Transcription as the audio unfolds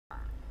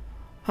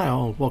Hi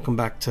all, welcome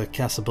back to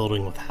Castle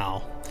Building with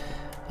Hal.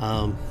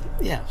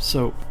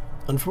 So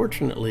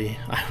unfortunately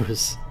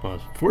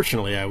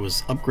fortunately I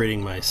was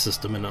upgrading my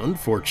system, and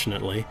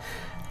unfortunately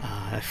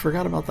I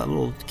forgot about that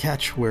little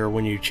catch where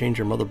when you change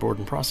your motherboard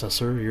and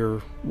processor,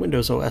 your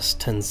Windows OS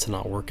tends to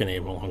not work any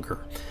longer.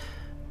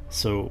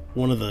 So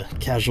one of the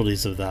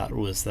casualties of that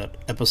was that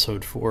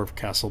episode 4 of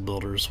Castle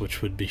Builders,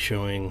 which would be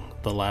showing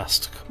the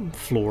last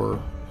floor,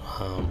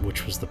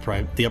 which was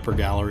the upper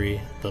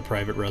gallery, the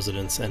private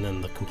residence, and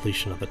then the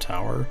completion of the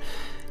tower,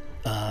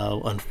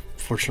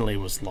 unfortunately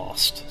was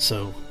lost.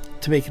 So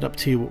to make it up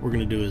to you, what we're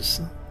going to do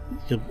is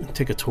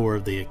take a tour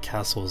of the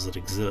castle as it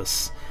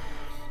exists.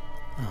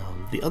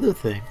 The other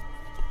thing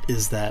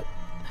is that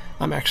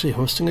I'm actually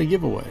hosting a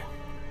giveaway.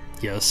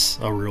 Yes,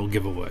 a real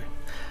giveaway.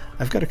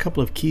 I've got a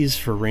couple of keys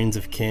for Reigns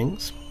of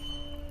Kings.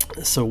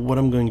 So what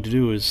I'm going to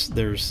do is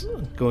there's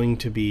going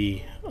to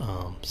be,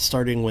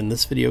 starting when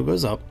this video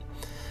goes up,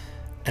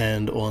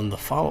 and on the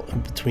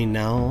between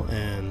now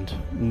and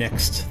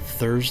next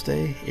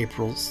Thursday,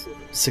 April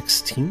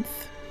 16th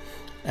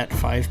at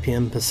 5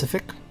 p.m.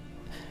 Pacific,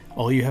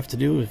 all you have to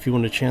do if you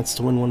want a chance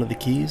to win one of the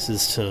keys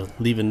is to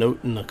leave a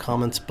note in the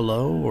comments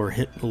below or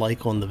hit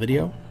like on the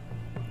video.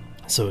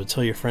 So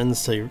tell your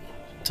friends, tell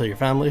your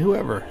family,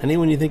 whoever,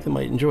 anyone you think that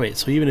might enjoy it.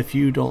 So even if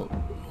you don't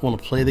want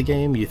to play the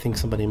game, you think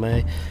somebody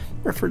may,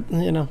 refer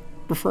them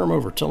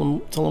over, tell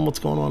them what's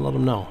going on, let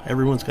them know.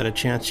 Everyone's got a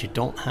chance. You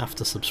don't have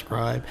to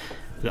subscribe.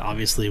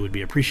 Obviously, it would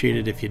be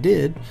appreciated if you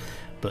did,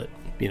 but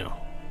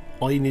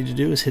all you need to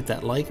do is hit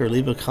that like or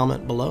leave a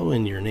comment below,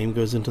 and your name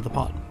goes into the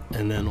pot.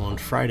 And then on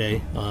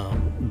Friday,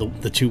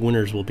 the two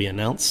winners will be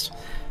announced,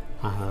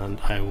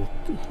 and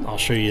I'll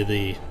show you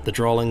the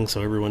drawing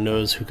so everyone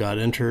knows who got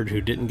entered,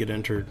 who didn't get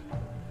entered.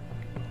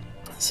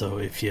 So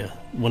if you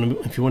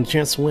want a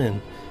chance to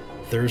win,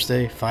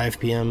 Thursday 5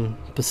 p.m.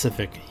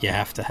 Pacific, you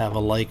have to have a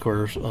like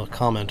or a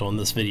comment on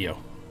this video.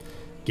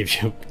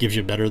 Gives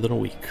you better than a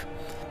week.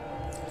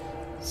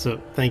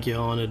 So thank you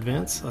all in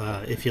advance.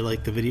 If you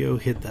liked the video,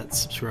 hit that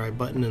subscribe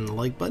button and the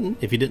like button.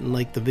 If you didn't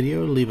like the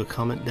video, leave a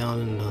comment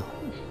down in the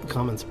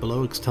comments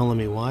below telling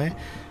me why.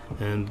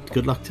 And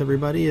good luck to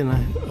everybody, and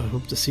I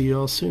hope to see you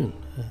all soon.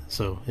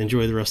 So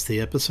enjoy the rest of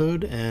the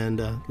episode, and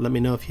let me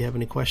know if you have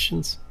any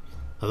questions.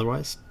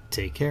 Otherwise,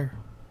 take care.